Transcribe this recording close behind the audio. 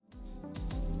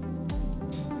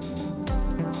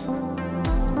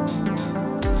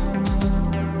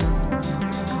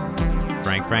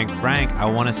Frank,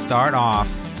 I want to start off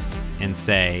and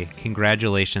say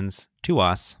congratulations to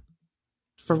us.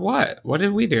 For what? What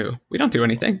did we do? We don't do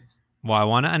anything. Well, I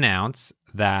want to announce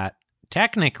that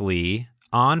technically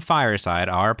on Fireside,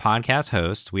 our podcast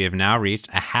host, we have now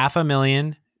reached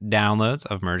 500,000 downloads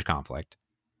of Merge Conflict.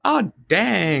 Oh,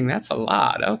 dang. That's a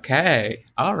lot. Okay.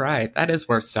 All right. That is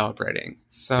worth celebrating.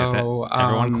 So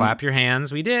everyone clap your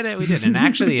hands. We did it. And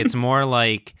actually, it's more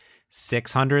like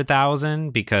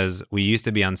 600,000 because we used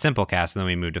to be on Simplecast and then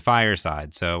we moved to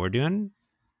Fireside. So we're doing...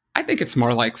 I think it's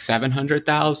more like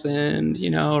 700,000,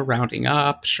 rounding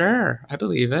up. Sure. I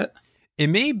believe it. It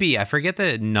may be. I forget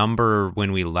the number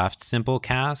when we left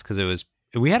Simplecast because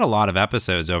we had a lot of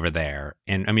episodes over there.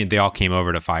 And I mean, they all came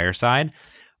over to Fireside.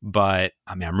 But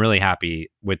I mean, I'm really happy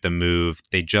with the move.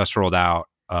 They just rolled out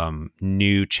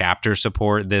new chapter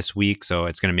support this week. So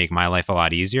it's going to make my life a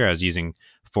lot easier. I was using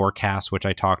Forecast, which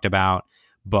I talked about.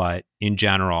 But in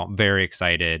general, very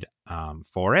excited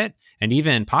for it. And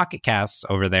even Pocket Casts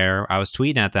over there, I was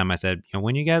tweeting at them. I said,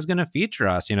 when are you guys going to feature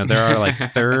us? They're our like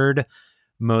third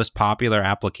most popular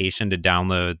application to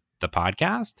download the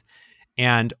podcast.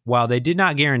 And while they did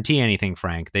not guarantee anything,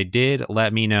 Frank, they did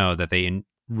let me know that they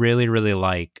really, really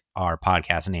like our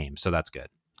podcast name. So that's good.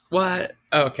 What?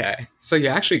 Okay. So you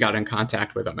actually got in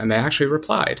contact with them and they actually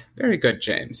replied. Very good,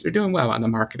 James. You're doing well on the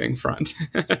marketing front.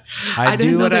 I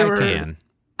do what I can.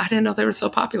 I didn't know they were so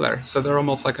popular. So they're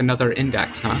almost like another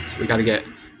index, huh? So we got to get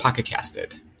Pocket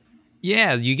Casted.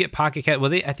 Yeah, you get Pocket Cast.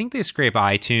 Well, I think they scrape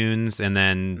iTunes and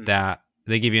then that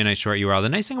they give you a nice short URL. The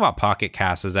nice thing about Pocket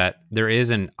Cast is that there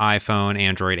is an iPhone,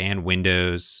 Android, and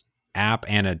Windows app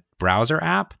and a browser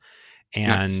app.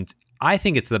 And nice. I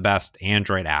think it's the best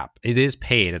Android app. It is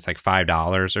paid. It's like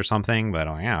 $5 or something, but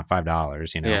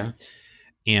 $5, Yeah.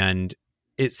 And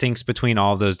it syncs between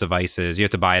all of those devices. You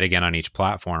have to buy it again on each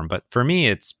platform. But for me,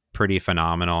 it's pretty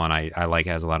phenomenal. And I like it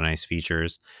has a lot of nice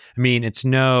features. I mean, it's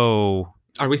no...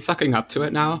 Are we sucking up to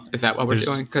it now? Is that what we're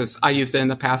doing? Because I used it in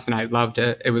the past and I loved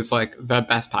it. It was like the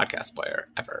best podcast player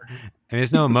ever. I mean,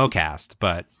 it's no Mocast,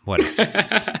 but what is?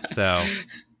 So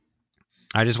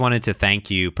I just wanted to thank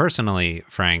you personally,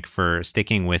 Frank, for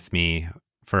sticking with me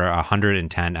for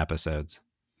 110 episodes.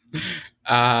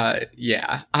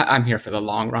 Yeah, I'm here for the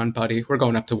long run, buddy. We're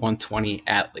going up to 120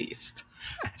 at least.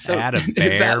 So at a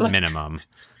bare minimum.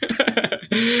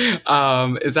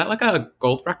 Is that like a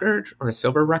gold record or a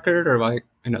silver record or like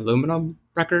an aluminum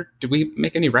record? Do we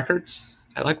make any records?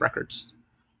 I like records.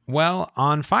 Well,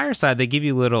 on Fireside, they give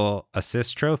you little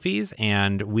assist trophies,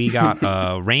 and we got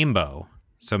a rainbow.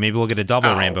 So maybe we'll get a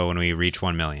double rainbow when we reach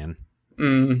 1 million.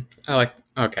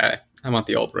 Okay. I want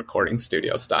the old recording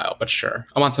studio style, but sure.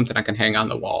 I want something I can hang on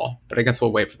the wall, but I guess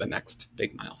we'll wait for the next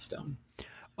big milestone.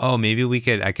 Oh, maybe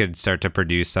I could start to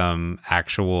produce some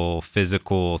actual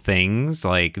physical things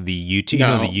like the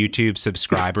YouTube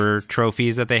subscriber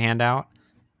trophies that they hand out.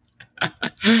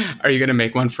 Are you going to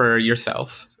make one for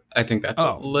yourself? I think that's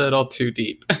a little too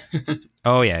deep.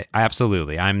 Oh yeah,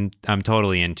 absolutely. I'm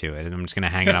totally into it. I'm just going to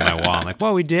hang it on my wall. I'm like,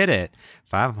 whoa, we did it.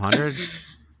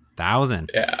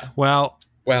 500,000. Yeah. Well,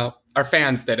 our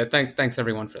fans did it. Thanks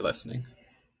everyone for listening.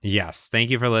 Yes,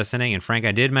 thank you for listening. And Frank,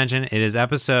 I did mention it is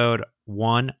episode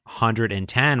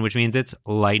 110, which means it's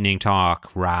lightning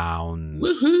talk rounds.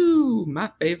 Woohoo!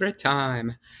 My favorite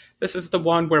time. This is the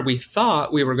one where we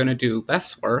thought we were going to do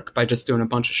less work by just doing a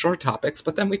bunch of short topics,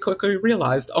 but then we quickly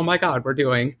realized, oh my God, we're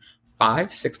doing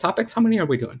 6 topics. How many are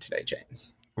we doing today,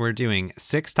 James? We're doing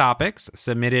 6 topics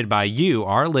submitted by you,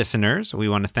 our listeners. We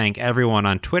want to thank everyone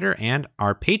on Twitter and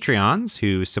our Patreons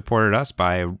who supported us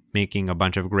by making a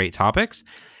bunch of great topics.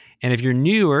 And if you're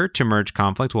newer to Merge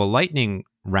Conflict, well, lightning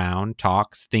round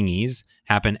talks thingies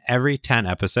happen every 10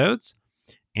 episodes.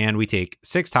 And we take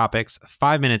 6 topics,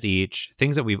 5 minutes each,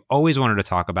 things that we've always wanted to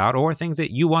talk about or things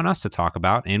that you want us to talk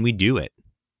about, and we do it.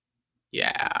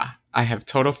 Yeah, I have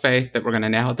total faith that we're going to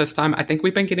nail it this time. I think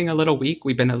we've been getting a little weak.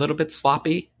 We've been a little bit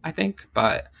sloppy, I think.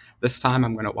 But this time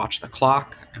I'm going to watch the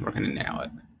clock and we're going to nail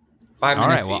it. 5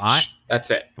 minutes each.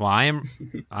 That's it. Well, I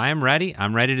am ready.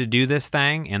 I'm ready to do this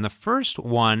thing. And the first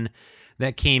one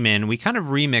that came in, we kind of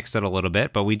remixed it a little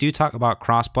bit, but we do talk about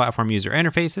cross-platform user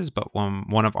interfaces. But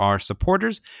one of our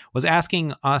supporters was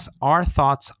asking us our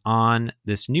thoughts on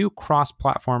this new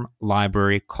cross-platform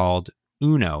library called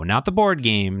Uno. Not the board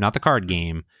game, not the card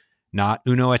game, not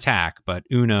Uno Attack, but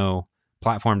Uno,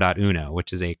 platform.uno,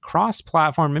 which is a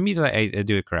cross-platform. Maybe I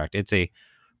do it correct. It's a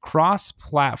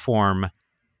cross-platform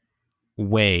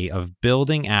way of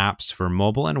building apps for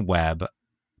mobile and web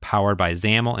powered by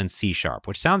XAML and C#,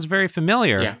 which sounds very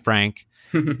familiar, Frank,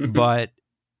 but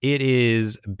it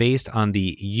is based on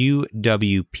the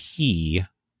UWP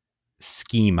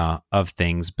schema of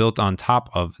things built on top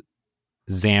of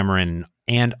Xamarin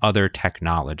and other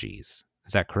technologies.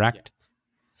 Is that correct?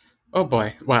 Oh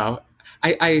boy. Wow.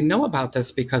 I know about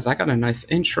this because I got a nice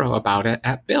intro about it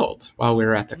at Build while we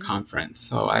were at the conference.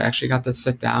 So I actually got to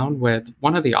sit down with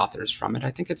one of the authors from it. I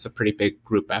think it's a pretty big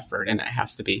group effort, and it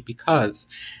has to be because,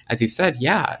 as you said,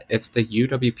 yeah, it's the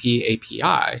UWP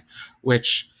API,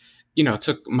 which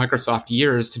took Microsoft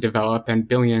years to develop and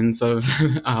billions of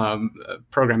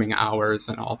programming hours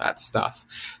and all that stuff.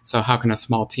 So how can a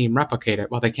small team replicate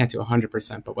it? Well, they can't do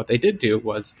 100%, but what they did do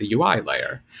was the UI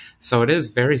layer. So it is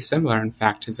very similar, in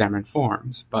fact, to Xamarin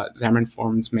Forms, but Xamarin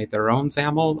Forms made their own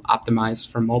XAML optimized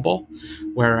for mobile,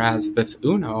 whereas this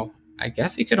Uno, I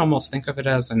guess you could almost think of it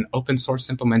as an open source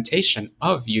implementation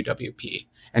of UWP,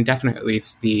 and definitely at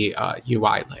least the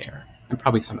UI layer, and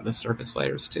probably some of the service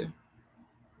layers too.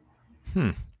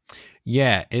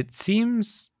 Yeah, it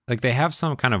seems like they have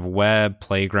some kind of web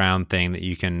playground thing that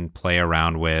you can play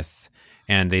around with.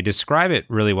 And they describe it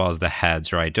really well as the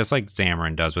heads, right? Just like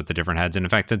Xamarin does with the different heads. And in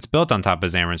fact, it's built on top of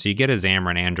Xamarin. So you get a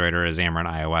Xamarin Android or a Xamarin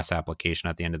iOS application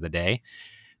at the end of the day.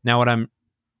 Now, what I'm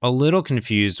a little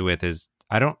confused with is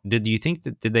did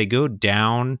they go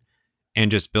down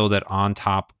and just build it on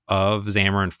top of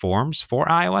Xamarin Forms for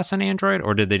iOS and Android?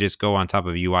 Or did they just go on top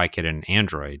of UIKit and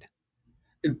Android?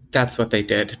 That's what they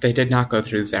did. They did not go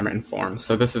through Xamarin Forms.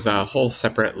 So this is a whole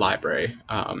separate library.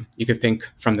 You could think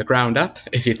from the ground up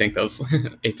if you think those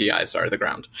APIs are the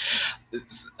ground.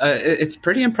 It's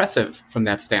pretty impressive from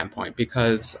that standpoint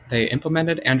because they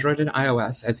implemented Android and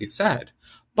iOS, as you said,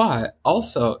 but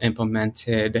also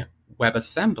implemented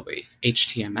WebAssembly,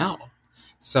 HTML.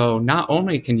 So not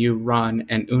only can you run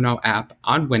an Uno app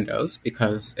on Windows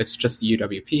because it's just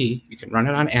UWP, you can run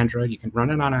it on Android, you can run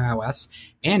it on iOS,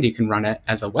 and you can run it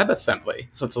as a WebAssembly.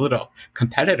 So it's a little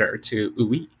competitor to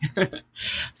UI.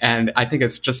 And I think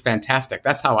it's just fantastic.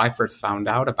 That's how I first found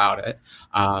out about it.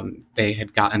 They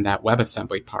had gotten that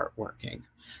WebAssembly part working.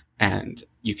 And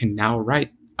you can now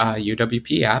write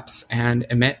UWP apps and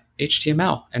emit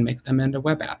HTML and make them into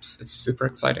web apps. It's super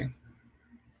exciting.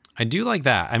 I do like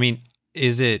that. I mean,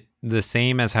 is it the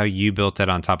same as how you built it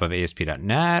on top of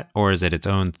ASP.NET, or is it its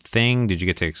own thing? Did you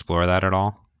get to explore that at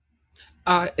all?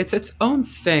 It's its own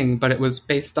thing, but it was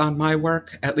based on my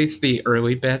work, at least the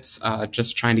early bits,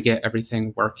 just trying to get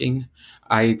everything working.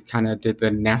 I kind of did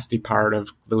the nasty part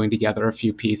of gluing together a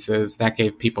few pieces. That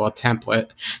gave people a template.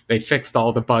 They fixed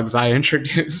all the bugs I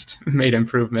introduced, made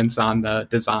improvements on the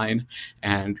design,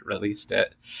 and released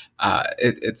it.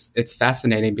 It's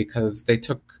fascinating because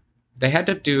they had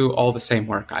to do all the same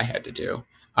work I had to do,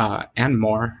 and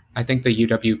more. I think the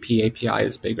UWP API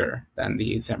is bigger than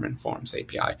the Xamarin Forms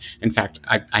API. In fact,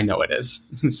 I know it is.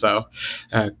 So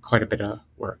quite a bit of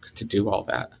work to do all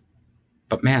that.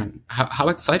 But man, how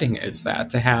exciting is that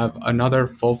to have another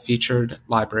full-featured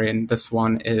library? And this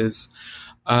one is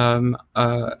an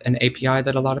API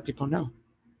that a lot of people know.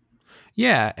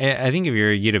 Yeah, I think if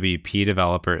you're a UWP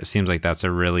developer, it seems like that's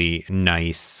a really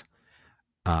nice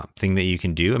thing that you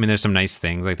can do. I mean, there's some nice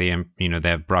things like they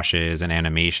have brushes and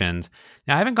animations.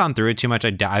 Now, I haven't gone through it too much.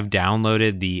 I've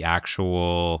downloaded the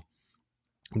actual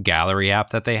gallery app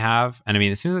that they have, and I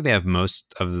mean, it seems like they have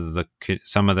most of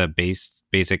some of the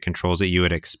basic controls that you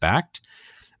would expect.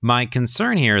 My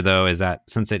concern here, though, is that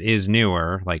since it is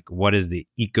newer, like, what is the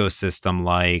ecosystem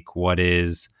like? What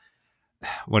is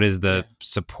the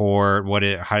support?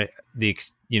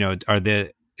 Are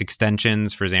the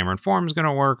extensions for Xamarin Forms going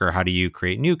to work, or how do you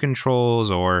create new controls,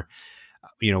 or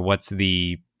what's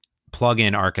the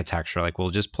plugin architecture like? Will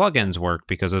just plugins work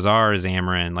because those are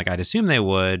Xamarin? Like, I'd assume they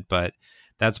would, but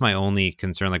that's my only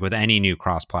concern. Like with any new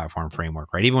cross-platform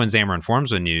framework, right? Even when Xamarin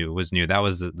Forms was new,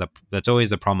 that's always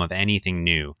the problem of anything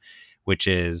new, which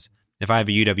is if I have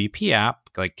a UWP app,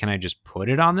 like, can I just put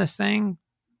it on this thing?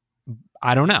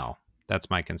 I don't know.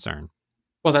 That's my concern.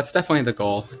 Well, that's definitely the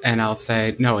goal. And I'll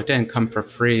say, no, it didn't come for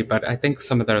free, but I think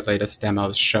some of their latest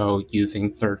demos show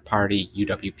using third-party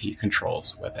UWP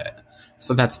controls with it.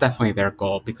 So that's definitely their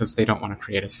goal because they don't want to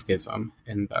create a schism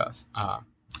in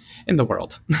the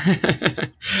world.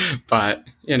 But,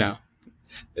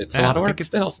 it's a lot of work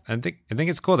still. I think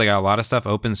it's cool. They got a lot of stuff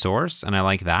open source, and I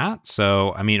like that.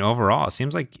 So, I mean, overall, it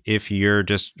seems like if you're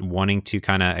just wanting to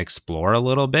kind of explore a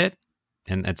little bit,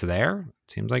 and it's there,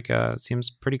 it seems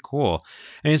pretty cool.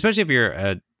 I mean, especially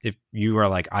if you are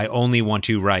like, I only want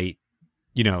to write,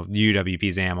 UWP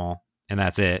XAML and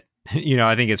that's it.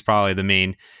 I think it's probably the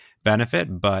main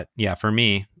benefit. But yeah, for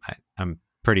me, I'm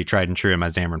pretty tried and true in my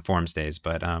Xamarin Forms days.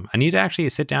 But I need to actually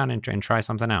sit down and try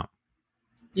something out.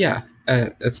 Yeah,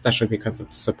 especially because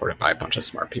it's supported by a bunch of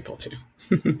smart people too.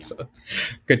 So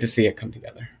good to see it come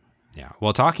together. Yeah.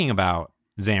 Well, talking about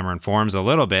Xamarin Forms a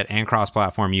little bit and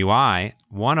cross-platform UI,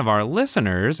 one of our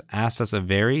listeners asked us a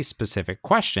very specific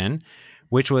question,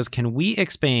 which was, can we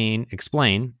explain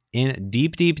in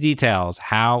deep details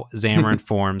how Xamarin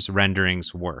Forms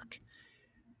renderings work?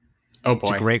 Oh It's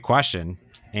a boy, great question.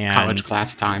 college And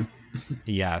class time.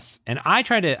 yes, and I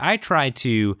try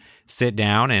to sit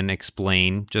down and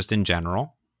explain just in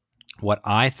general what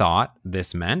I thought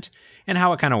this meant and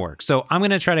how it kind of works. So I'm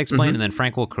going to try to explain, and then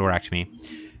Frank will correct me.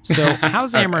 So how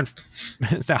Okay.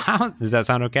 Xamarin? So how does that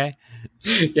sound? Okay,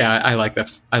 Yeah, I like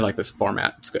this. I like this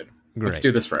format. It's good. Let's great.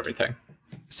 do this for everything.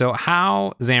 So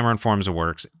how Xamarin Forms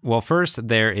works? Well, first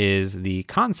there is the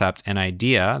concept and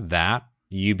idea that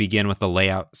you begin with the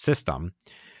layout system.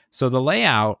 So the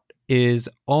layout is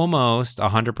almost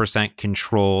 100%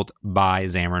 controlled by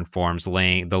Xamarin Forms,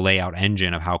 laying the layout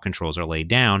engine of how controls are laid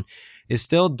down. It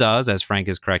still does, as Frank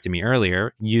has corrected me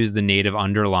earlier, use the native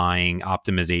underlying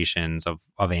optimizations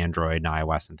of Android and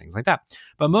iOS and things like that.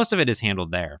 But most of it is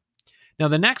handled there. Now,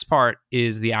 the next part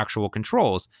is the actual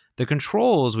controls. The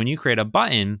controls, when you create a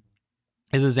button,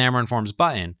 is a Xamarin Forms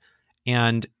button.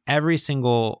 And every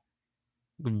single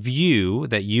view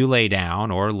that you lay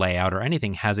down or layout or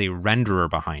anything has a renderer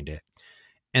behind it.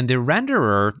 And the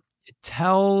renderer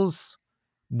tells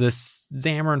the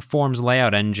Xamarin Forms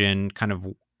layout engine kind of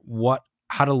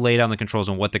how to lay down the controls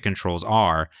and what the controls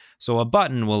are. So a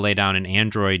button will lay down an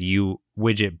Android U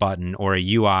widget button or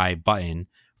a UI button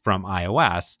from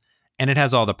iOS, and it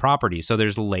has all the properties. So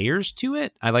there's layers to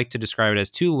it. I like to describe it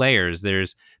as two layers.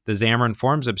 There's the Xamarin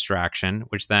Forms abstraction,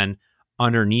 which then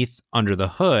under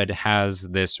the hood has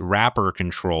this wrapper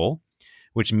control,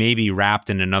 which may be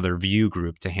wrapped in another view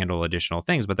group to handle additional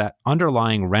things. But that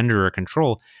underlying renderer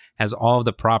control has all of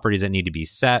the properties that need to be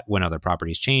set when other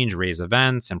properties change, raise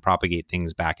events, and propagate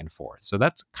things back and forth. So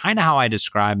that's kind of how I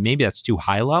describe, maybe that's too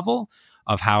high level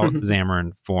of how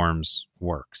Xamarin Forms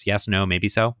works. Yes, no, maybe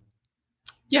so?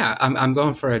 Yeah, I'm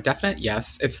going for a definite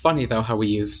yes. It's funny though how we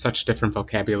use such different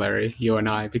vocabulary, you and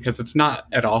I, because it's not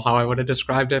at all how I would have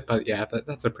described it. But yeah,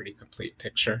 that's a pretty complete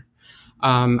picture.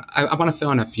 I want to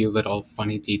fill in a few little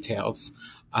funny details.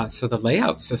 So the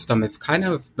layout system is kind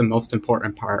of the most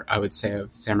important part, I would say,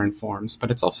 of Xamarin Forms, but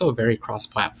it's also very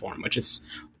cross-platform, which is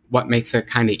what makes it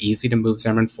kind of easy to move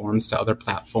Xamarin Forms to other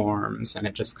platforms, and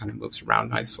it just kind of moves around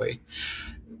nicely.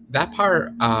 That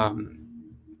part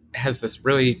has this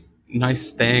really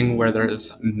nice thing where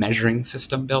there's a measuring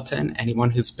system built in.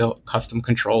 Anyone who's built custom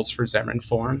controls for Xamarin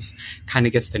Forms kind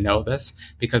of gets to know this,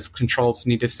 because controls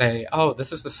need to say, oh,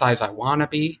 this is the size I want to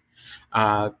be.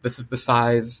 This is the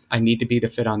size I need to be to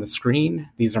fit on the screen.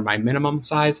 These are my minimum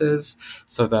sizes.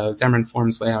 So the Xamarin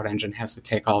Forms layout engine has to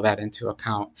take all that into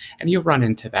account. And you run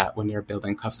into that when you're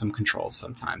building custom controls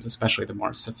sometimes, especially the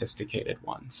more sophisticated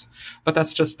ones. But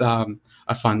that's just a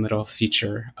fun little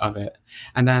feature of it.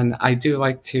 And then I do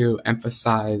like to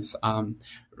emphasize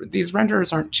these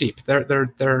renderers aren't cheap.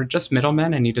 They're just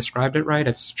middlemen, and you described it right.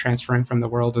 It's transferring from the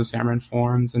world of Xamarin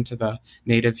Forms into the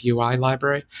native UI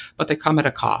library, but they come at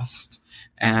a cost.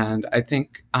 And I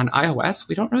think on iOS,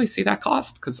 we don't really see that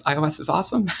cost because iOS is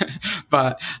awesome.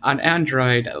 But on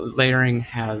Android, layering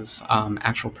has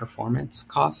actual performance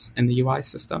costs in the UI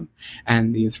system.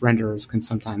 And these renderers can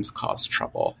sometimes cause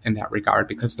trouble in that regard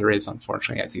because there is,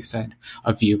 unfortunately, as you said,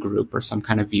 a view group or some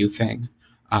kind of view thing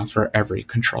for every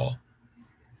control.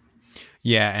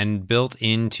 Yeah, and built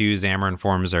into Xamarin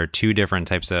Forms are two different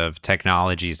types of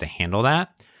technologies to handle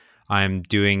that. I'm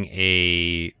doing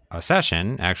a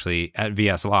session actually at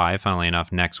VS Live, funnily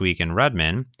enough, next week in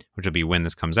Redmond, which will be when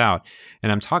this comes out.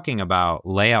 And I'm talking about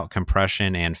layout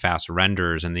compression and fast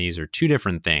renders, and these are two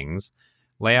different things.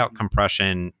 Layout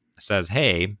compression says,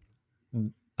 hey,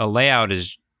 a layout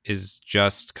is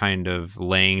just kind of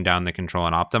laying down the control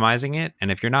and optimizing it. And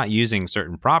if you're not using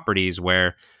certain properties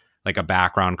where like a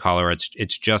background color,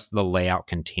 it's just the layout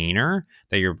container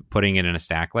that you're putting it in a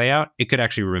stack layout, it could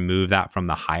actually remove that from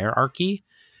the hierarchy.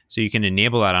 So you can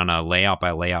enable that on a layout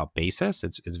by layout basis.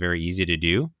 It's very easy to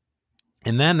do.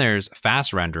 And then there's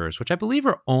fast renderers, which I believe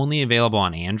are only available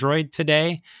on Android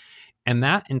today. And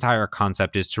that entire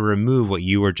concept is to remove what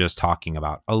you were just talking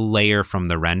about, a layer from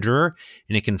the renderer,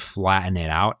 and it can flatten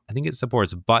it out. I think it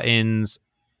supports buttons,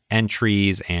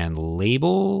 entries, and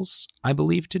labels, I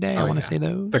believe today. I want to say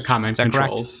those. The comment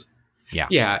controls. Correct? Yeah.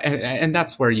 Yeah, and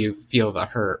that's where you feel the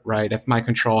hurt, right? If my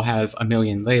control has 1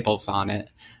 million labels on it,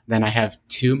 then I have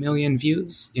 2 million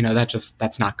views.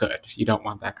 That's not good. You don't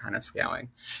want that kind of scaling.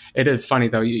 It is funny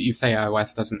though. You say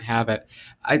iOS doesn't have it.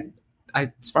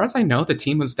 as far as I know, the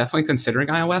team was definitely considering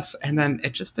iOS, and then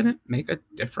it just didn't make a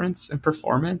difference in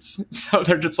performance. So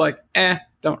they're just like,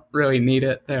 don't really need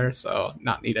it there, so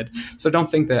not needed. So don't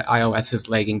think that iOS is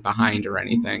lagging behind or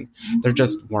anything. There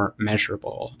just weren't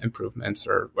measurable improvements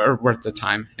or worth the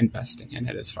time investing in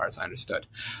it, as far as I understood.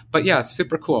 But yeah,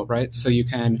 super cool, right? So you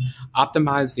can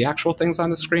optimize the actual things on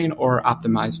the screen or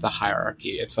optimize the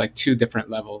hierarchy. It's like two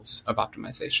different levels of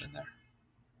optimization there.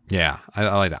 Yeah,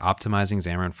 I like that. Optimizing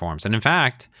Xamarin Forms. And in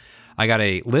fact, I got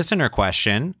a listener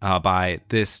question by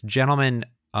this gentleman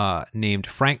named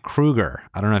Frank Kruger.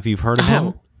 I don't know if you've heard of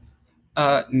him.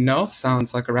 No,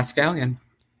 sounds like a rascallion.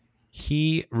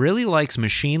 He really likes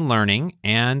machine learning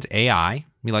and AI.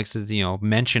 He likes to,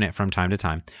 mention it from time to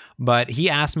time. But he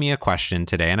asked me a question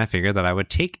today, and I figured that I would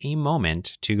take a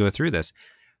moment to go through this.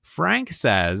 Frank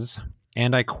says,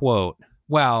 and I quote,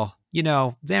 well,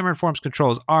 Xamarin Forms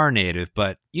controls are native,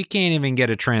 but you can't even get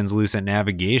a translucent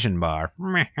navigation bar.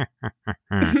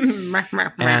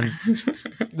 And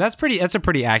that's a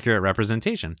pretty accurate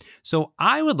representation. So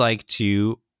I would like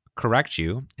to correct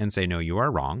you and say, no, you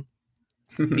are wrong.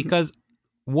 Because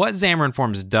what Xamarin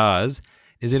Forms does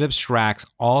is it abstracts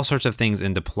all sorts of things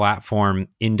into platform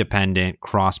independent,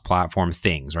 cross-platform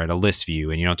things, right? A list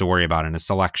view, and you don't have to worry about it in a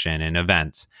selection and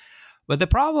events. But the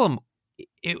problem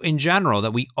in general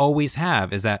that we always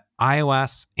have is that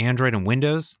iOS, Android, and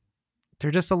Windows,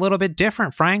 they're just a little bit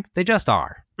different, Frank. They just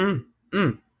are.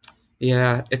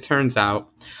 Yeah, it turns out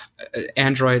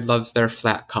Android loves their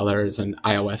flat colors and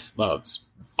iOS loves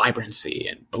vibrancy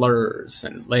and blurs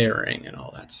and layering and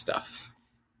all that stuff.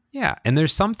 Yeah, and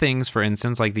there's some things, for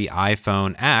instance, like the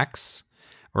iPhone X,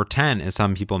 or 10 as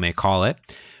some people may call it,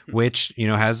 which,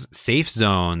 has safe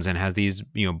zones and has these,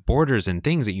 borders and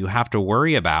things that you have to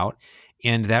worry about.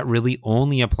 And that really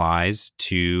only applies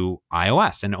to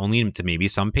iOS and only to maybe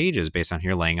some pages based on how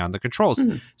you're laying out the controls.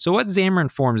 So what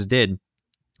Xamarin Forms did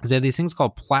is they have these things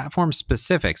called platform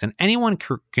specifics, and anyone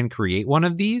can create one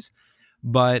of these,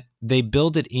 but they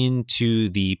build it into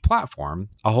the platform,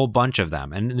 a whole bunch of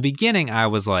them. And in the beginning, I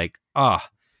was like,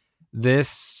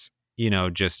 this,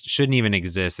 just shouldn't even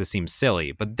exist. This seems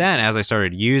silly. But then as I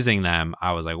started using them,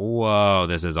 I was like, whoa,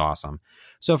 this is awesome.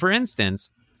 So for instance,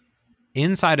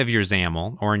 inside of your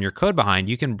XAML or in your code behind,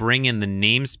 you can bring in the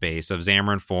namespace of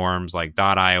Xamarin Forms like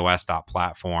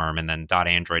 .ios.platform and then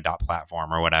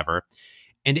 .android.platform or whatever.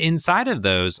 And inside of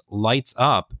those lights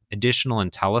up additional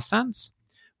IntelliSense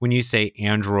when you say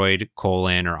Android :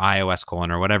 or iOS :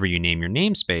 or whatever you name your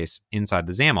namespace inside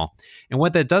the XAML. And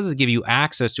what that does is give you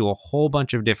access to a whole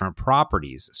bunch of different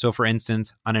properties. So for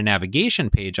instance, on a navigation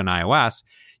page on iOS,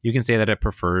 you can say that it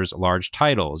prefers large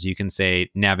titles. You can say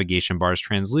navigation bar is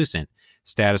translucent,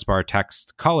 status bar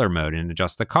text color mode, and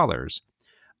adjust the colors.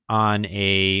 On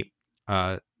a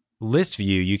list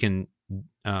view, you can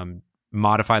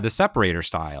modify the separator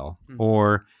style.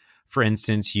 Or, for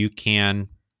instance, you can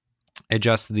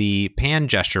adjust the pan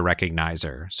gesture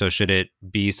recognizer. So should it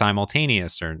be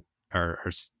simultaneous or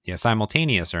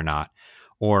simultaneous or not?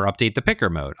 Or update the picker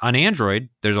mode. On Android,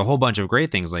 there's a whole bunch of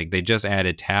great things. Like they just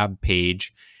added tab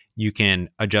page. You can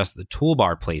adjust the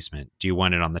toolbar placement. Do you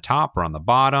want it on the top or on the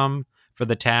bottom for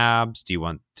the tabs? Do you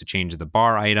want to change the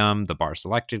bar item, the bar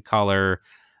selected color,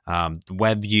 the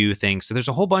web view thing? So there's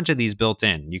a whole bunch of these built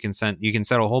in. You can set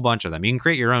a whole bunch of them. You can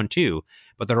create your own too,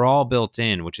 but they're all built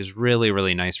in, which is really,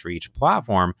 really nice for each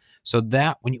platform. So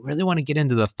that when you really want to get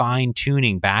into the fine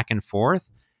tuning back and forth,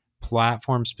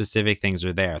 platform specific things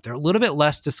are there. They're a little bit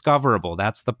less discoverable.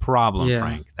 That's the problem,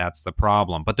 Frank. That's the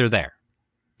problem, but they're there.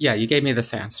 Yeah, you gave me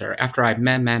this answer. After I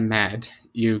mad,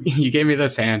 you gave me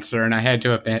this answer, and I had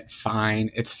to admit, fine,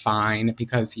 it's fine,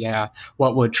 because,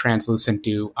 what would translucent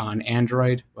do on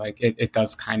Android? Like, it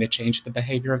does kind of change the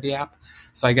behavior of the app.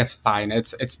 So I guess fine,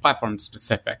 it's platform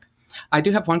specific. I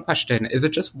do have one question. Is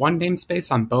it just one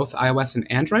namespace on both iOS and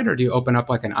Android, or do you open up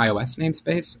like an iOS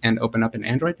namespace and open up an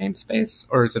Android namespace,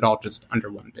 or is it all just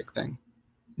under one big thing?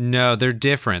 No, they're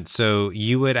different. So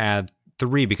you would add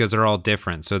 3 because they're all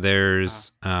different. So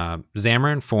there's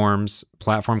Xamarin Forms,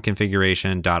 platform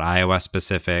configuration, .iOS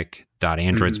specific,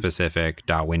 .android specific,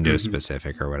 .windows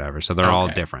specific, or whatever. So they're all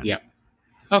different. Yeah.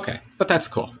 Okay, but that's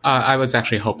cool. I was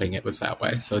actually hoping it was that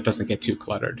way, so it doesn't get too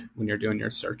cluttered when you're doing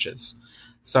your searches.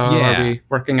 So are we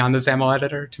working on the XAML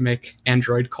editor to make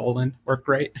Android : work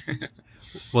great?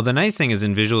 Well, the nice thing is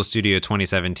in Visual Studio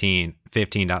 2017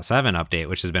 15.7 update,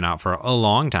 which has been out for a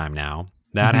long time now,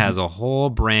 that has a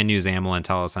whole brand new XAML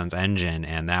IntelliSense engine,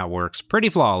 and that works pretty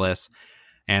flawless.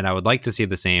 And I would like to see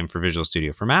the same for Visual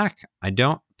Studio for Mac. I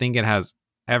don't think it has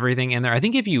everything in there. I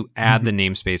think if you add the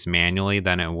namespace manually,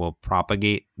 then it will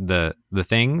propagate the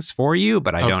things for you,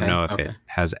 but I don't know if it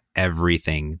has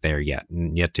everything there yet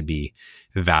to be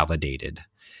validated. I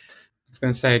was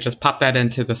going to say, just pop that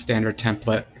into the standard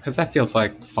template, because that feels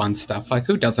like fun stuff. Like,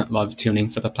 who doesn't love tuning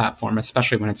for the platform,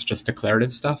 especially when it's just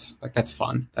declarative stuff? Like, that's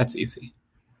fun. That's easy.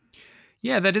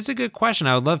 Yeah, that is a good question.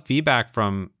 I would love feedback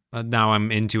from, now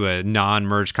I'm into a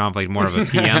non-merge conflict, more of a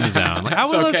PM zone. Like, I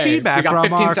would love feedback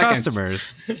from our customers.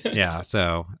 Yeah,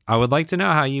 so I would like to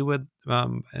know how you would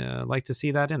like to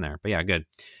see that in there. But yeah, good.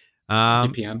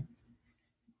 PM.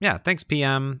 Yeah, thanks,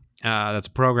 PM. That's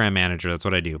a program manager. That's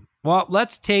what I do. Well,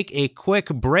 let's take a quick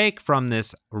break from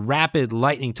this rapid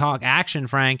lightning talk action,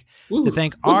 Frank, to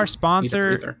thank our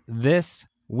sponsor this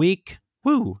week.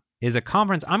 Is a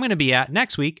conference I'm going to be at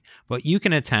next week, but you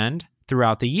can attend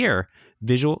throughout the year,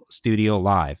 Visual Studio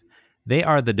Live. They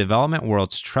are the development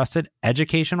world's trusted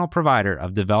educational provider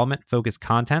of development-focused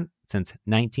content since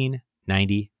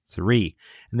 1993.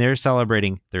 And they're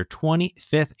celebrating their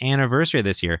 25th anniversary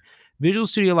this year. Visual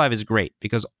Studio Live is great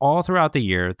because all throughout the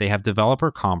year, they have developer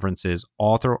conferences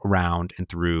all around and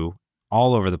through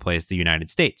all over the place, the United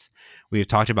States. We've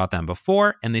talked about them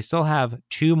before, and they still have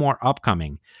 2 more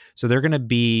upcoming. So they're going to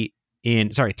be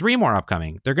 3 more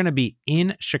upcoming. They're going to be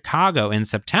in Chicago in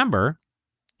September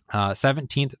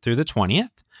 17th through the 20th.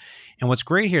 And what's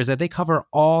great here is that they cover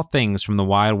all things from the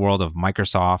wide world of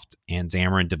Microsoft and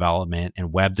Xamarin development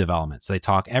and web development. So they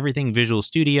talk everything Visual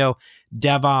Studio,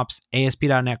 DevOps,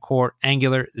 ASP.NET Core,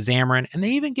 Angular, Xamarin, and they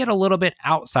even get a little bit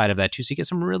outside of that too. So you get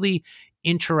some really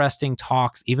interesting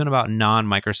talks, even about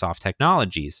non-Microsoft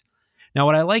technologies. Now,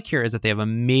 what I like here is that they have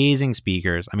amazing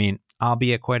speakers. I mean, I'll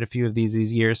be at quite a few of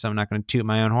these years, so I'm not going to toot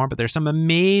my own horn, but there's some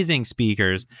amazing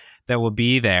speakers that will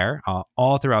be there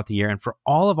all throughout the year. And for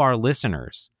all of our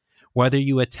listeners, whether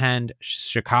you attend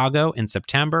Chicago in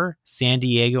September, San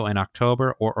Diego in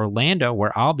October, or Orlando,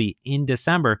 where I'll be in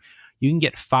December, you can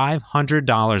get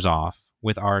 $500 off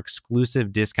with our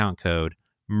exclusive discount code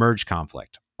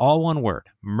MERGECONFLICT. All one word,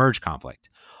 MERGECONFLICT.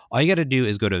 All you got to do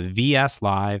is go to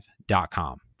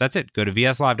vslive.com. That's it. Go to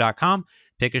vslive.com,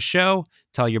 pick a show,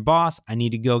 tell your boss, I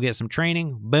need to go get some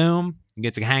training. Boom. You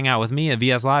get to hang out with me at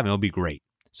VS Live, and it'll be great.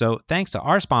 So thanks to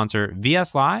our sponsor,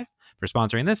 VS Live, for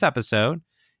sponsoring this episode.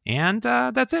 And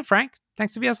that's it, Frank.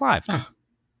 Thanks to VS Live. Oh,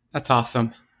 that's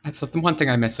awesome. That's the one thing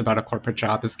I miss about a corporate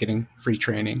job is getting free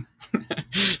training.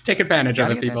 Take advantage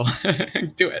of it, people.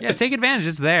 Do it. Yeah, take advantage.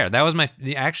 It's there. That was my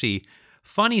actually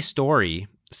funny story,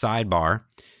 sidebar,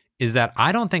 is that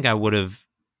I don't think I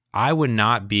would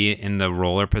not be in the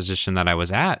roller position that I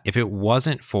was at if it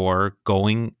wasn't for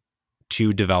going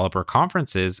to developer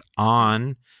conferences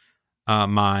on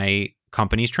my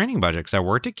company's training budget, because I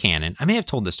worked at Canon. I may have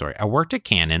told this story. I worked at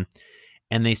Canon,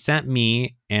 and they sent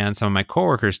me and some of my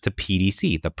coworkers to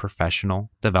PDC, the Professional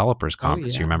Developers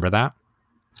Conference. You remember that?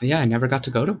 Yeah, I never got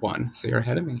to go to one, so you're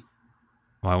ahead of me.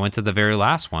 Well, I went to the very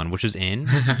last one, which was in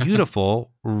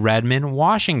beautiful Redmond,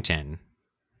 Washington.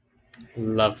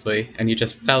 Lovely. And you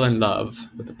just fell in love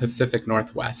with the Pacific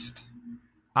Northwest.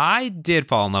 I did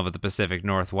fall in love with the Pacific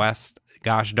Northwest.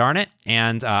 Gosh darn it.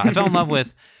 And I fell in love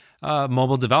with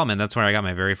mobile development. That's where I got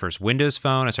my very first Windows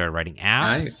phone. I started writing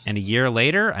apps. Nice. And a year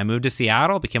later, I moved to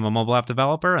Seattle, became a mobile app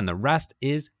developer, and the rest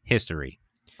is history.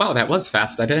 Wow, that was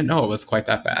fast. I didn't know it was quite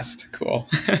that fast. Cool.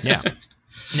 Yeah.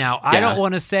 Now, I don't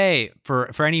want to say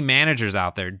for any managers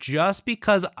out there, just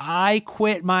because I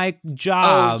quit my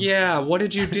job. Oh, yeah. What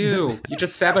did you do? You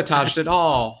just sabotaged it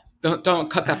all. Don't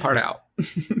cut that part out.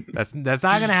 That's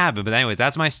not going to happen. But anyways,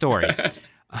 that's my story.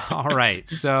 All right.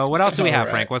 So what else do we have,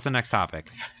 Frank? What's the next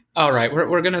topic? All right,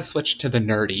 we're going to switch to the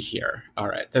nerdy here. All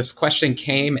right, this question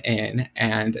came in,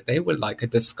 and they would like a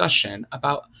discussion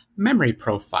about memory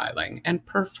profiling and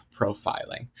perf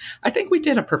profiling. I think we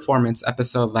did a performance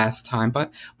episode last time,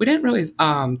 but we didn't really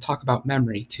talk about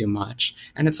memory too much.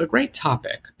 And it's a great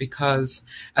topic because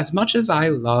as much as I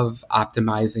love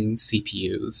optimizing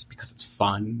CPUs because it's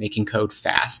fun, making code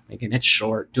fast, making it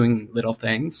short, doing little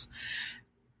things,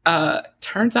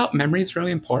 turns out memory is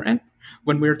really important.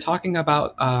 When we were talking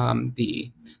about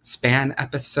the SPAN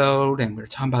episode and we were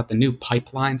talking about the new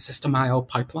pipeline, System I/O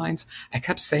pipelines, I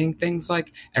kept saying things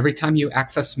like, every time you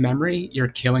access memory, you're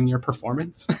killing your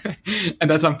performance. And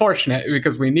that's unfortunate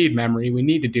because we need memory. We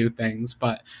need to do things,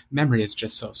 but memory is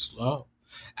just so slow.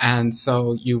 And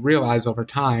so you realize over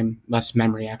time, less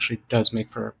memory actually does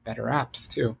make for better apps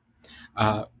too.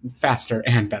 Faster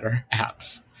and better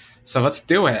apps. So let's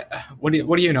do it. What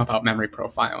do you know about memory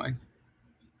profiling?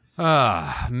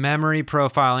 Memory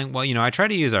profiling. Well, I try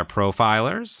to use our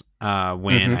profilers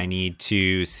when I need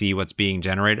to see what's being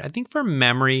generated. I think for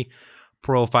memory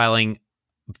profiling,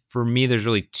 for me, there's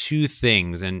really two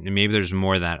things, and maybe there's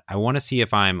more than that. I want to see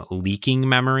if I'm leaking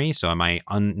memory. So am I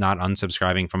not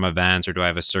unsubscribing from events, or do I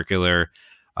have a circular,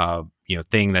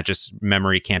 thing that just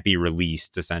memory can't be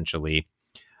released essentially?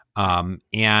 Or am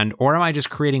I just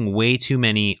creating way too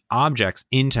many objects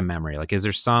into memory? Like, is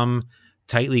there some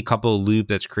tightly coupled loop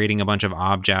that's creating a bunch of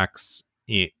objects,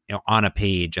 on a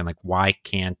page, and like, why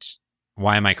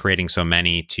am I creating so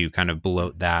many to kind of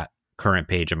bloat that current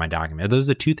page of my document? Are those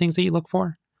the two things that you look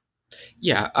for?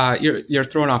 Yeah, you're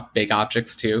throwing off big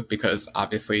objects too, because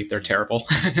obviously they're terrible.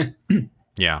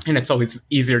 Yeah. And it's always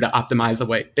easier to optimize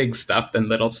away big stuff than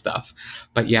little stuff.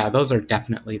 But yeah, those are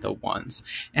definitely the ones.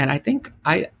 And I think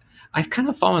I've kind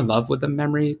of fallen in love with the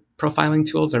memory profiling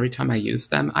tools every time I use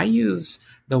them. I use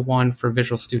the one for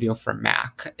Visual Studio for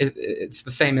Mac. It's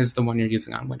the same as the one you're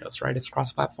using on Windows, right? It's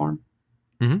cross-platform?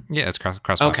 Mm-hmm. Yeah, it's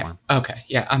cross-platform. Okay.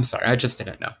 Yeah, I'm sorry. I just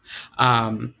didn't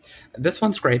know. This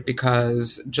one's great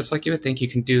because just like you would think, you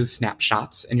can do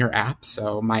snapshots in your app.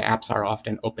 So my apps are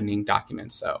often opening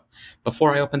documents. So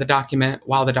before I open the document,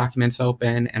 while the document's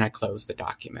open, and I close the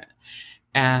document.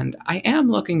 And I am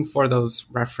looking for those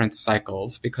reference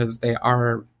cycles because they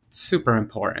are super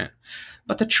important.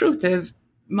 But the truth is,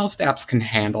 most apps can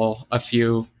handle a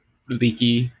few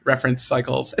leaky reference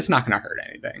cycles. It's not going to hurt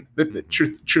anything. The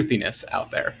truthiness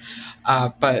out there.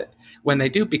 But when they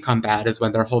do become bad is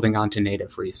when they're holding on to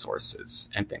native resources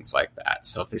and things like that.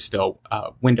 So if there's still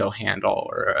a window handle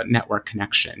or a network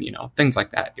connection, things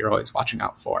like that, you're always watching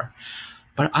out for.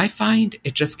 But I find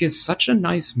it just gives such a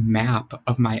nice map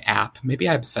of my app. Maybe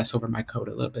I obsess over my code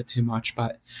a little bit too much,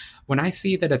 but when I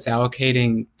see that it's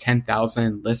allocating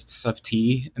 10,000 lists of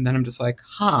T, and then I'm just like,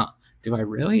 do I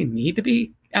really need to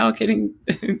be allocating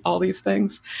all these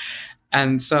things?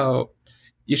 And so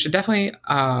you should definitely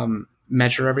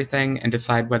measure everything and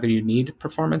decide whether you need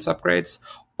performance upgrades.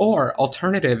 Or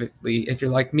alternatively, if you're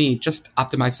like me, just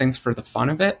optimize things for the fun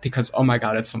of it, because, oh my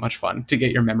God, it's so much fun to get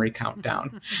your memory count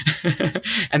down.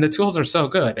 And the tools are so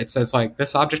good. It says, like,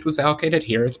 this object was allocated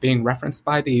here. It's being referenced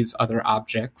by these other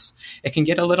objects. It can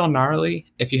get a little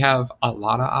gnarly if you have a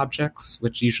lot of objects,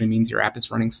 which usually means your app is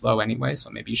running slow anyway.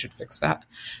 So maybe you should fix that.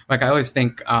 Like, I always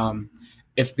think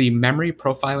if the memory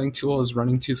profiling tool is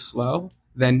running too slow,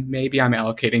 then maybe I'm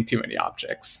allocating too many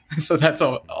objects. So that's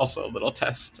also a little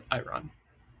test I run.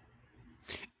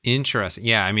 Interesting.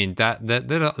 Yeah, I mean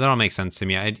that all makes sense to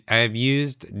me. I've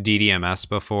used DDMS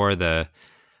before, the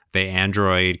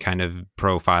Android kind of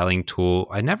profiling tool.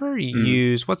 I never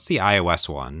use, what's the iOS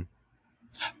one?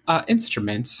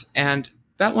 Instruments, and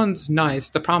that one's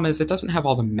nice. The problem is it doesn't have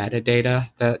all the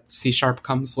metadata that C#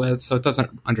 comes with, so it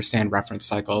doesn't understand reference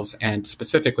cycles, and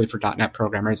specifically for .NET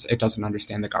programmers, it doesn't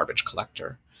understand the garbage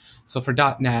collector. So for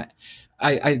 .NET,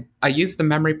 I use the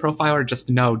memory profiler just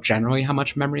to know generally how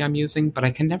much memory I'm using, but I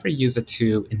can never use it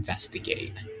to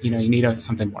investigate. You need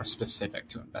something more specific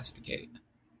to investigate.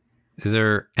 Is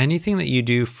there anything that you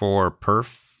do for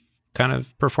perf kind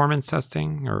of performance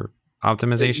testing or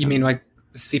optimization? You mean like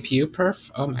CPU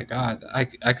perf? Oh my God.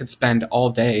 I could spend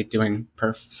all day doing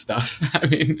perf stuff. I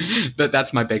mean,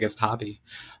 that's my biggest hobby.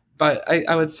 But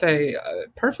I would say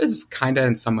perf is kind of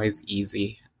in some ways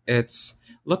easy. It's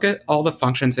look at all the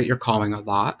functions that you're calling a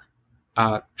lot.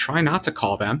 Try not to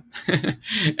call them.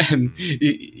 And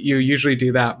you usually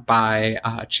do that by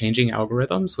changing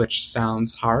algorithms, which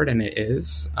sounds hard, and it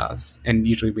is. And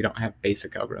usually we don't have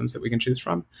basic algorithms that we can choose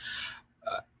from.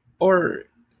 Or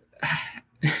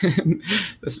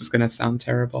this is going to sound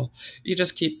terrible. You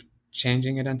just keep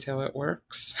changing it until it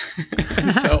works,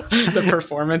 until the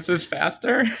performance is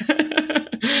faster.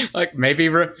 Like maybe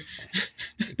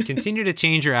continue to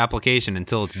change your application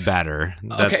until it's better.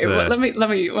 Okay, let me.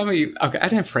 Okay, I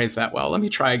didn't phrase that well. Let me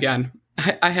try again.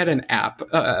 I had an app.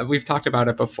 We've talked about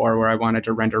it before, where I wanted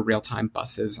to render real-time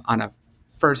buses on a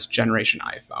first generation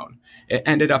iPhone. It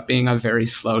ended up being a very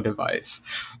slow device,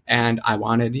 and I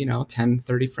wanted 10,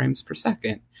 30 frames per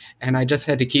second, and I just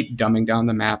had to keep dumbing down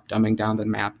the map.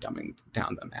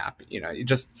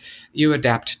 You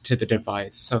adapt to the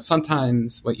device. So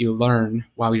sometimes what you learn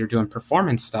while you're doing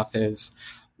performance stuff is,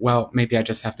 well, maybe I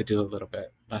just have to do a little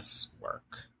bit less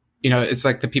work. It's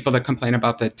like the people that complain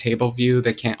about the table view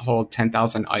that can't hold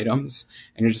 10,000 items.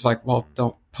 And you're just like, well,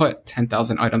 don't put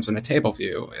 10,000 items in a table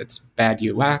view. It's bad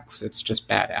UX. It's just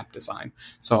bad app design.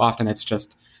 So often it's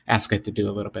just ask it to do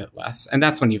a little bit less. And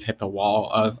that's when you've hit the wall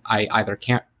of, I either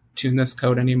can't tune this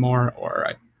code anymore, or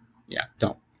I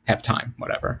don't have time,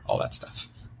 whatever, all that stuff.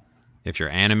 If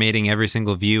you're animating every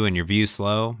single view and your view's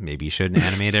slow, maybe you shouldn't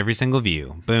animate every single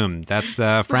view. Boom. That's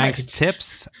Frank's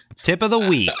tip of the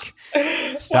week.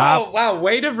 Stop. Wow.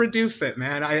 Way to reduce it,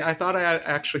 man. I thought I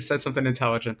actually said something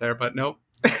intelligent there, but nope.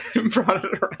 brought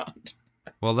it around.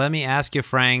 Well, let me ask you,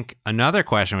 Frank, another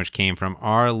question which came from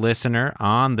our listener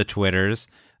on the Twitters.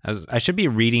 I should be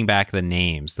reading back the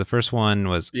names. The first one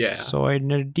was Soy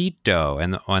Nerdito,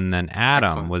 and then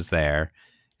Adam was there.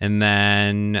 And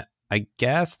then I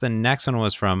guess the next one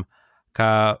was from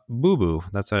Kabubu.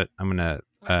 That's what I'm going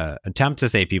to attempt to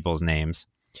say people's names.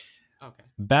 Okay.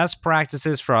 Best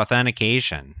practices for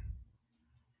authentication.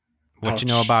 What you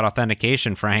know about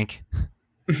authentication, Frank?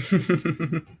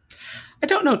 I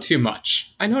don't know too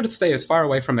much. I know to stay as far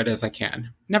away from it as I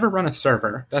can. Never run a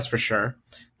server, that's for sure.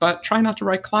 But try not to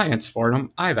write clients for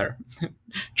them either.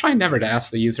 Try never to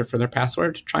ask the user for their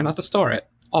password. Try not to store it.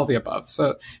 All the above.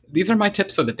 So these are my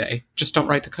tips of the day. Just don't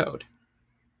write the code.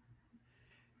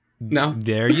 No?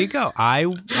 There you go.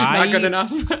 Not good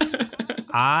enough?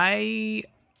 I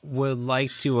would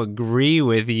like to agree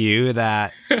with you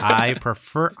that I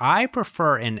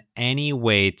prefer in any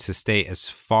way to stay as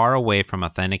far away from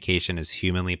authentication as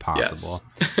humanly possible.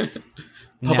 Yes.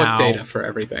 Public data for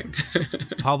everything.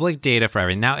 Public data for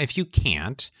everything. Now, if you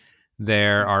can't,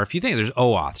 there are a few things. There's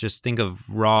OAuth. Just think of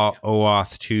raw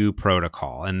OAuth 2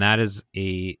 protocol, and that is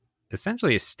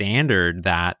essentially a standard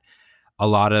that a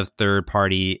lot of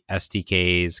third-party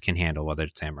SDKs can handle, whether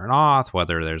it's Xamarin Auth,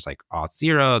 whether there's like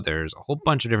Auth0. There's a whole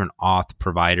bunch of different Auth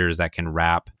providers that can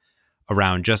wrap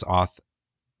around just Auth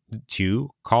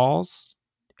 2 calls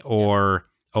or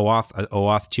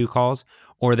OAuth 2 calls,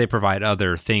 or they provide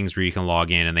other things where you can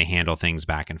log in and they handle things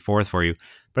back and forth for you.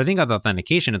 But I think with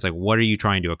authentication, it's like, what are you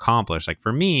trying to accomplish? Like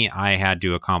for me, I had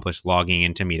to accomplish logging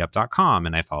into meetup.com,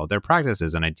 and I followed their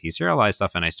practices, and I deserialized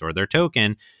stuff, and I stored their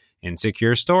token in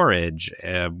secure storage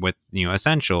with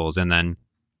essentials, and then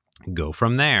go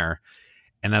from there.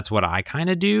 And that's what I kind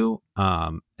of do.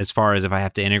 As far as if I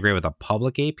have to integrate with a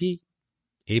public API,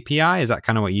 is that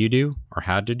kind of what you do or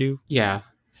had to do? Yeah,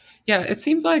 it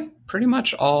seems like pretty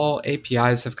much all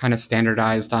APIs have kind of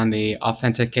standardized on the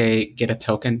authenticate, get a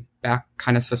token back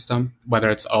kind of system,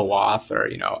 whether it's OAuth or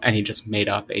any just made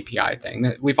up API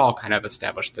thing. We've all kind of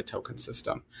established the token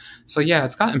system. So yeah,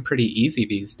 it's gotten pretty easy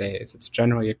these days. It's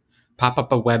generally pop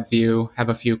up a web view, have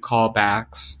a few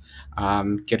callbacks,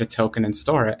 get a token and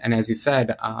store it. And as you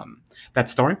said, that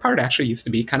storing part actually used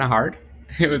to be kind of hard.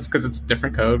 It was because it's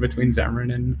different code between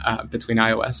Xamarin and between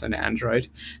iOS and Android.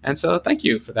 And so thank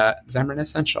you for that, Xamarin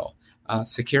Essential.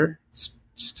 Secure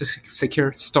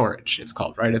storage, it's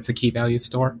called, right? It's a key value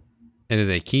store. It is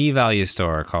a key value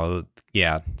store called,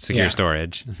 secure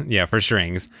storage. Yeah, for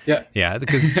strings. Yeah,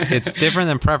 because it's different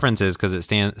than preferences because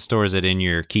it stores it in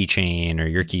your keychain or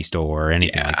your key store or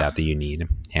anything like that you need.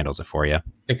 Handles it for you.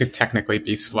 It could technically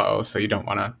be slow, so you don't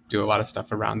want to do a lot of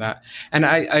stuff around that. And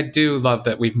I do love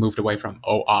that we've moved away from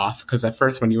OAuth, because at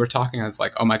first when you were talking, I was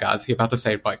like, oh my God, is he about to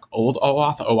say like old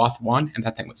OAuth 1? And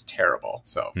that thing was terrible.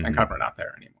 So thank God we're not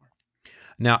there anymore.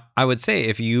 Now, I would say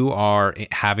if you are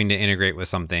having to integrate with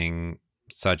something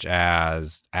such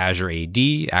as Azure AD,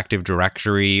 Active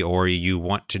Directory, or you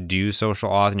want to do social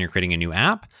auth and you're creating a new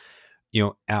app,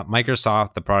 at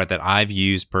Microsoft, the product that I've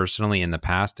used personally in the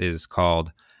past is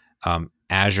called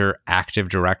Azure Active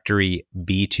Directory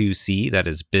B2C. That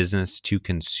is business to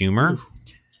consumer. Ooh.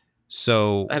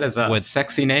 So that is a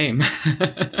sexy name.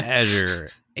 Azure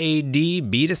AD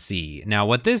B2C. Now,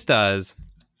 what this does,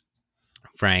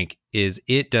 Frank, is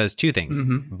it does two things.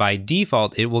 Mm-hmm. By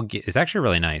default, it's actually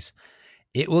really nice.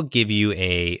 It will give you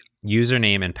a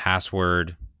username and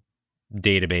password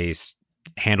database,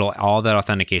 handle all that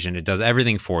authentication. It does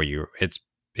everything for you.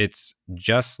 It's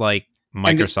just like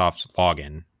Microsoft's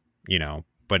login,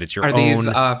 but it's your own. Are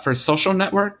these for social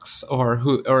networks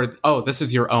this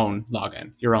is your own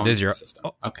login, your own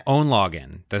system. Okay. Own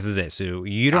login. This is it. So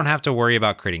you don't have to worry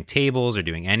about creating tables or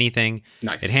doing anything.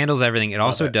 Nice. It handles everything. It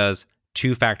also does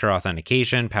two-factor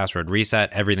authentication, password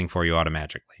reset, everything for you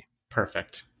automatically.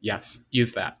 Perfect. Yes,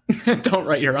 use that. Don't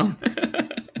write your own.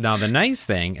 Now, the nice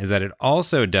thing is that it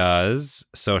also does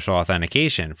social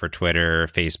authentication for Twitter,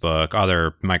 Facebook,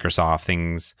 other Microsoft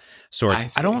things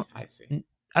sorts. I don't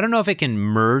know if it can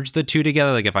merge the two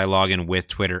together, like if I log in with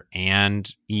Twitter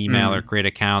and email or create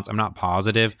accounts. I'm not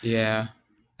positive. Yeah.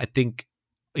 I think,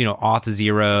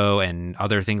 Auth0 and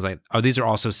other things these are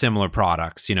also similar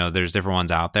products. There's different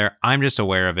ones out there. I'm just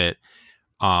aware of it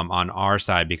on our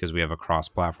side because we have a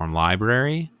cross-platform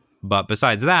library. But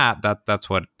besides that's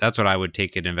what I would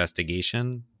take an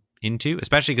investigation into,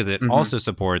 especially because it also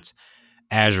supports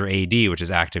Azure AD, which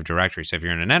is Active Directory. So if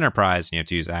you're in an enterprise and you have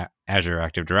to use Azure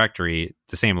Active Directory,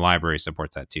 the same library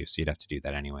supports that too. So you'd have to do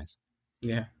that anyways.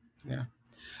 Yeah.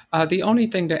 The only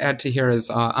thing to add to here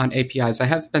is on APIs, I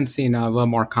have been seeing a little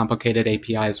more complicated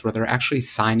APIs where they're actually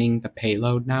signing the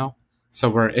payload now.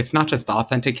 So it's not just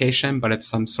authentication, but it's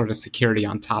some sort of security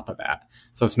on top of that.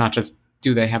 So it's not just,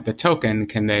 do they have the token?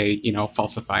 Can they,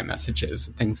 falsify messages?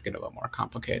 Things get a little more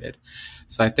complicated.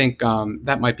 So I think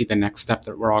that might be the next step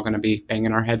that we're all going to be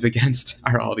banging our heads against,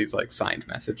 are all these like signed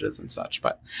messages and such.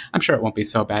 But I'm sure it won't be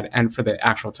so bad. And for the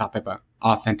actual topic of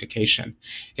authentication,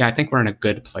 yeah, I think we're in a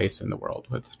good place in the world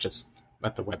with just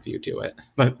let the WebView do it.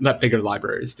 Let bigger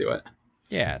libraries do it.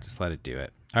 Yeah, just let it do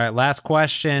it. All right, last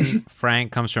question,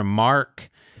 Frank, comes from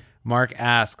Mark. Mark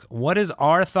asks, what is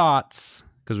our thoughts,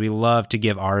 because we love to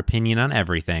give our opinion on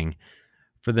everything,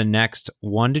 for the next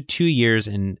 1 to 2 years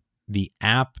in the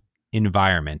app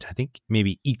environment? I think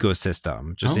maybe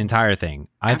ecosystem, just the entire thing.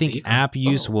 I think app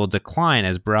use will decline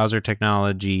as browser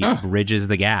technology bridges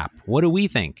the gap. What do we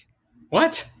think?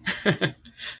 What?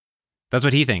 That's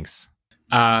what he thinks.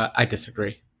 I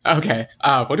disagree. Okay.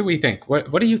 What do we think?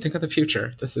 What do you think of the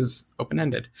future? This is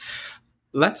open-ended.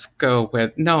 Let's go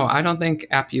with, no, I don't think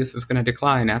app use is going to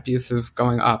decline. App use is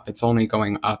going up. It's only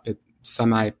going up. It's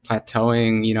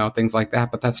semi-plateauing, things like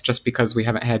that. But that's just because we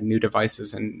haven't had new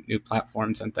devices and new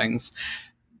platforms and things.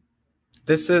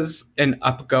 This is an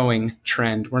upgoing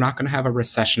trend. We're not going to have a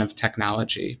recession of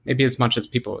technology. Maybe as much as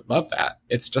people would love that,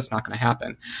 it's just not going to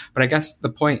happen. But I guess the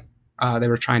point they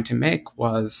were trying to make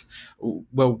was,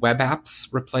 will web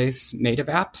apps replace native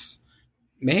apps?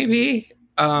 Maybe.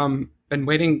 Been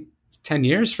waiting 10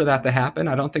 years for that to happen.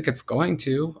 I don't think it's going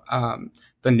to.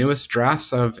 The newest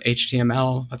drafts of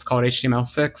HTML, let's call it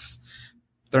HTML6,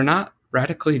 they're not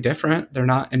radically different. They're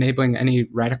not enabling any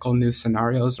radical new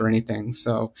scenarios or anything.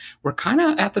 So we're kind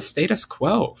of at the status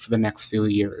quo for the next few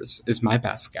years, is my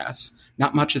best guess.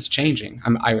 Not much is changing.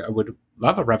 I would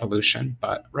love a revolution,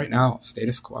 but right now,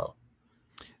 status quo.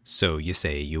 So you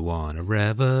say you want a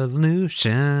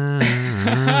revolution.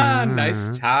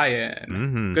 Nice tie-in.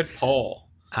 Mm-hmm. Good poll.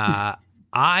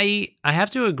 I have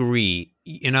to agree,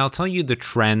 and I'll tell you the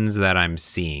trends that I'm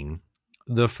seeing.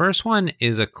 The first one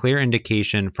is a clear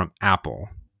indication from Apple.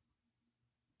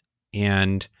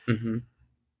 And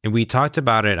we talked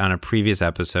about it on a previous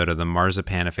episode of the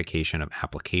marzipanification of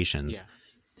applications. Yeah.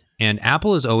 And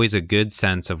Apple is always a good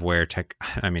sense of where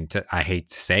I hate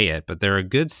to say it, but they're a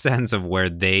good sense of where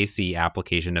they see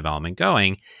application development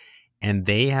going. And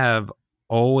they have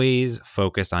always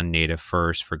focused on native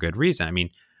first for good reason. I mean,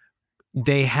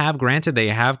 they have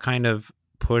kind of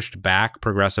pushed back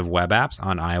progressive web apps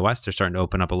on iOS. They're starting to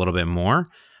open up a little bit more,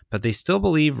 but they still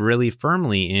believe really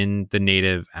firmly in the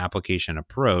native application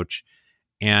approach.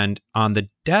 And on the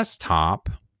desktop,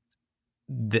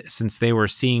 since they were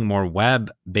seeing more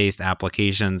web-based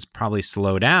applications probably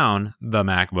slow down the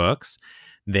MacBooks,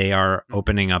 they are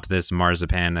opening up this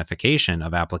marzipanification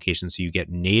of applications. So you get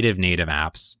native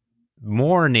apps,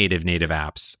 more native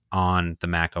apps on the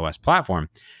Mac OS platform.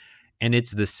 And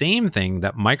it's the same thing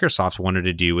that Microsoft wanted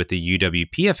to do with the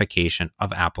UWP-ification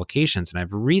of applications. And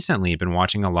I've recently been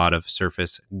watching a lot of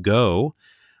Surface Go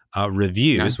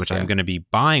reviews, which I'm going to be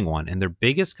buying one. And their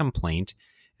biggest complaint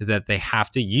is that they have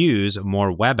to use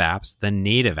more web apps than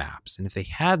native apps. And if they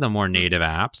had the more native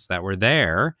apps that were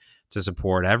there to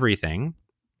support everything,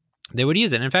 they would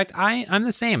use it. In fact, I'm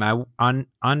the same. I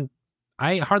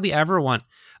hardly ever want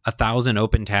 1,000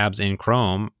 open tabs in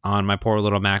Chrome on my poor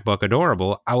little MacBook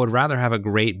Adorable. I would rather have a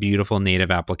great, beautiful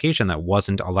native application that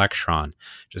wasn't Electron.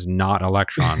 Just not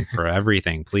Electron for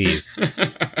everything, please.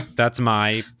 That's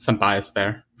some bias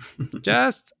there.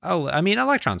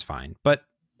 Electron's fine, but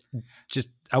just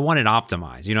I want it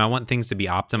optimized. I want things to be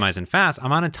optimized and fast.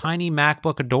 I'm on a tiny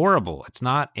MacBook Adorable. It's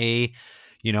not a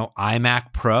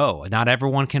iMac Pro. Not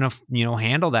everyone can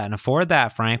handle that and afford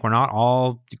that, Frank. We're not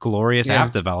all glorious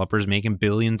app developers making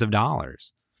billions of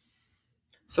dollars.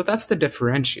 So that's the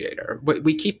differentiator.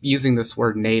 We keep using this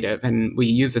word native, and we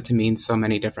use it to mean so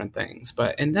many different things.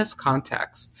 But in this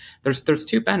context, there's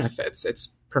two benefits. It's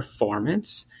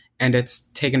performance, and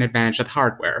it's taking advantage of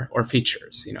hardware or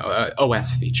features,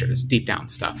 OS features, deep down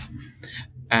stuff.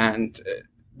 And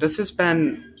this has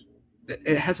been,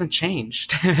 it hasn't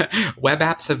changed. Web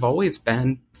apps have always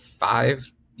been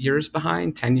 5 years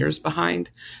behind, 10 years behind.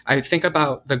 I think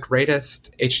about the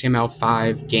greatest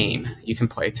HTML5 game you can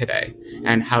play today,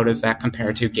 and how does that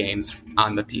compare to games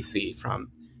on the PC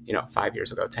from 5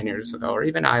 years ago, 10 years ago, or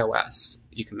even iOS.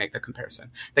 You can make the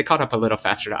comparison. They caught up a little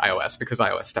faster to iOS because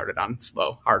iOS started on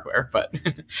slow hardware, but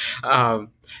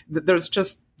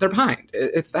they're behind.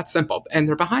 It's that simple. And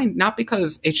they're behind not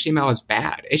because HTML is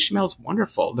bad. HTML is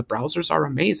wonderful. The browsers are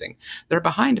amazing. They're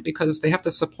behind because they have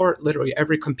to support literally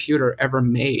every computer ever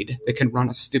made that can run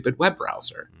a stupid web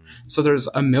browser. So there's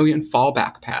a million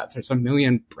fallback paths. There's a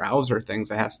million browser things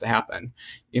that has to happen.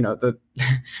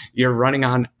 You're running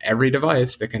on every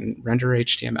device that can render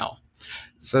HTML.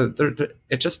 So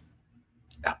it just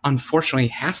unfortunately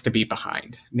has to be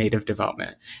behind native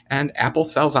development. And Apple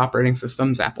sells operating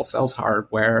systems, Apple sells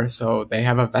hardware, so they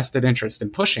have a vested interest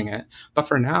in pushing it. But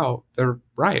for now, they're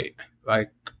right.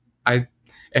 Like,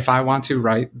 if I want to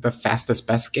write the fastest,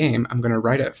 best game, I'm going to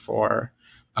write it for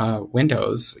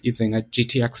Windows using a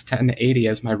GTX 1080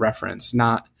 as my reference,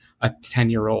 not a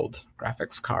 10-year-old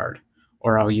graphics card.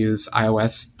 Or I'll use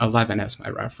iOS 11 as my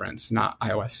reference, not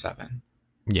iOS 7.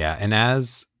 Yeah, and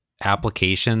as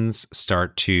applications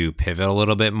start to pivot a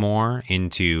little bit more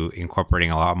into incorporating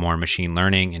a lot more machine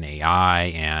learning and AI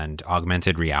and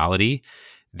augmented reality,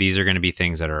 these are going to be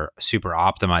things that are super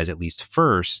optimized, at least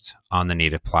first, on the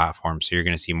native platform. So you're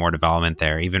going to see more development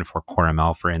there, even for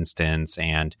CoreML, for instance,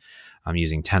 and I'm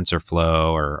using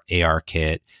TensorFlow or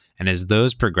ARKit. And as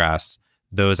those progress,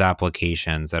 those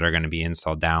applications that are going to be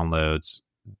installed downloads,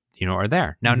 are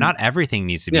there. Now, not everything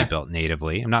needs to be built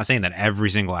natively. I'm not saying that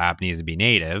every single app needs to be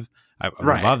native. I would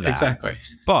love that. Exactly.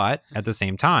 But at the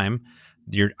same time,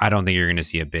 I don't think you're going to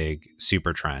see a big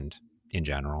super trend in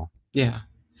general. Yeah.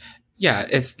 Yeah,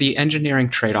 it's the engineering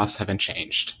trade-offs haven't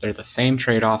changed. They're the same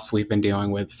trade-offs we've been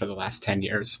dealing with for the last 10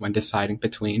 years when deciding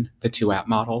between the two app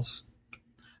models.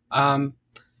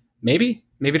 Maybe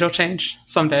it'll change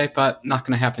someday, but not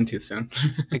going to happen too soon.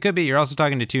 It could be. You're also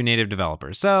talking to two native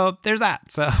developers. So there's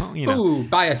that. So, Ooh,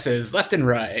 biases left and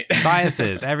right.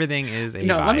 Biases. Everything is a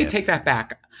bias. Let me take that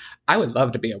back. I would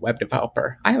love to be a web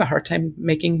developer. I have a hard time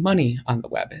making money on the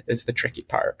web is the tricky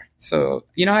part. So,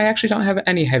 I actually don't have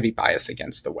any heavy bias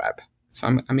against the web. So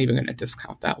I'm even going to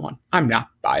discount that one. I'm not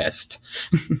biased.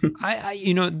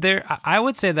 I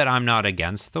would say that I'm not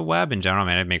against the web in general. I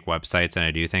mean, I make websites and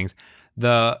I do things.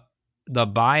 The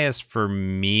bias for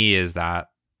me is that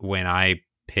when I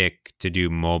pick to do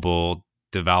mobile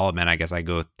development, I guess I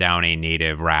go down a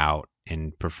native route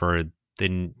and prefer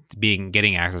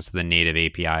getting access to the native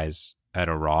APIs at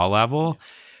a raw level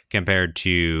compared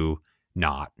to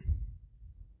not.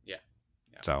 Yeah.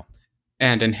 So.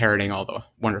 And inheriting all the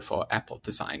wonderful Apple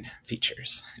design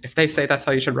features. If they say that's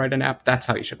how you should write an app, that's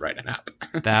how you should write an app.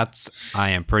 I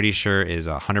am pretty sure is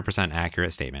a 100%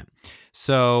 accurate statement.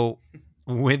 So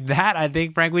with that, I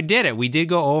think, Frank, we did it. We did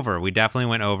go over. We definitely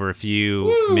went over a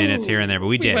few minutes here and there, but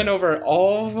we did. We went over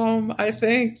all of them, I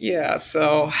think. Yeah,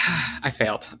 so I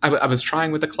failed. I was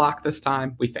trying with the clock this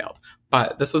time. We failed.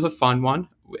 But this was a fun one.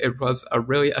 It was a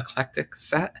really eclectic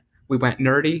set. We went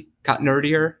nerdy, got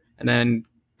nerdier, and then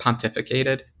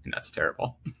pontificated, and that's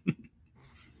terrible. I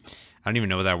don't even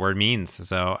know what that word means.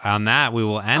 So on that, we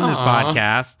will end this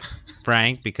podcast,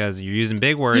 Frank, because you're using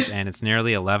big words and it's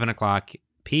nearly 11 o'clock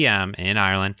p.m. in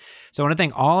Ireland. So I want to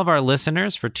thank all of our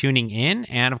listeners for tuning in.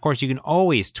 And of course, you can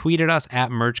always tweet at us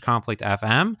at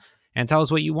MergeConflictFM and tell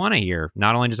us what you want to hear,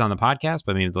 not only just on the podcast,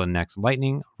 but maybe the next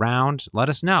lightning round. Let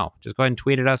us know. Just go ahead and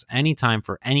tweet at us anytime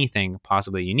for anything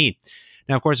possibly you need.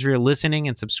 Now, of course, if you're listening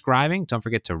and subscribing, don't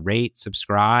forget to rate,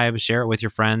 subscribe, share it with your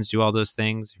friends, do all those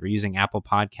things. If you're using Apple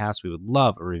Podcasts, we would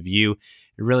love a review.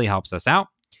 It really helps us out.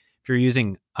 If you're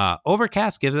using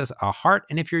Overcast, give us a heart.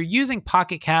 And if you're using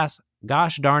Pocket Cast,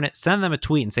 gosh darn it, send them a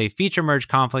tweet and say, feature Merge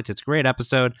Conflict. It's a great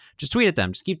episode. Just tweet at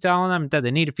them. Just keep telling them that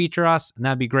they need to feature us, and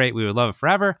that'd be great. We would love it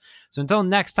forever. So until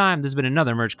next time, this has been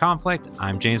another Merge Conflict.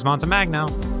 I'm James Montemagno.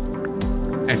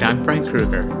 And I'm Frank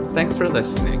Krueger. Thanks for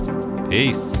listening.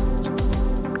 Peace.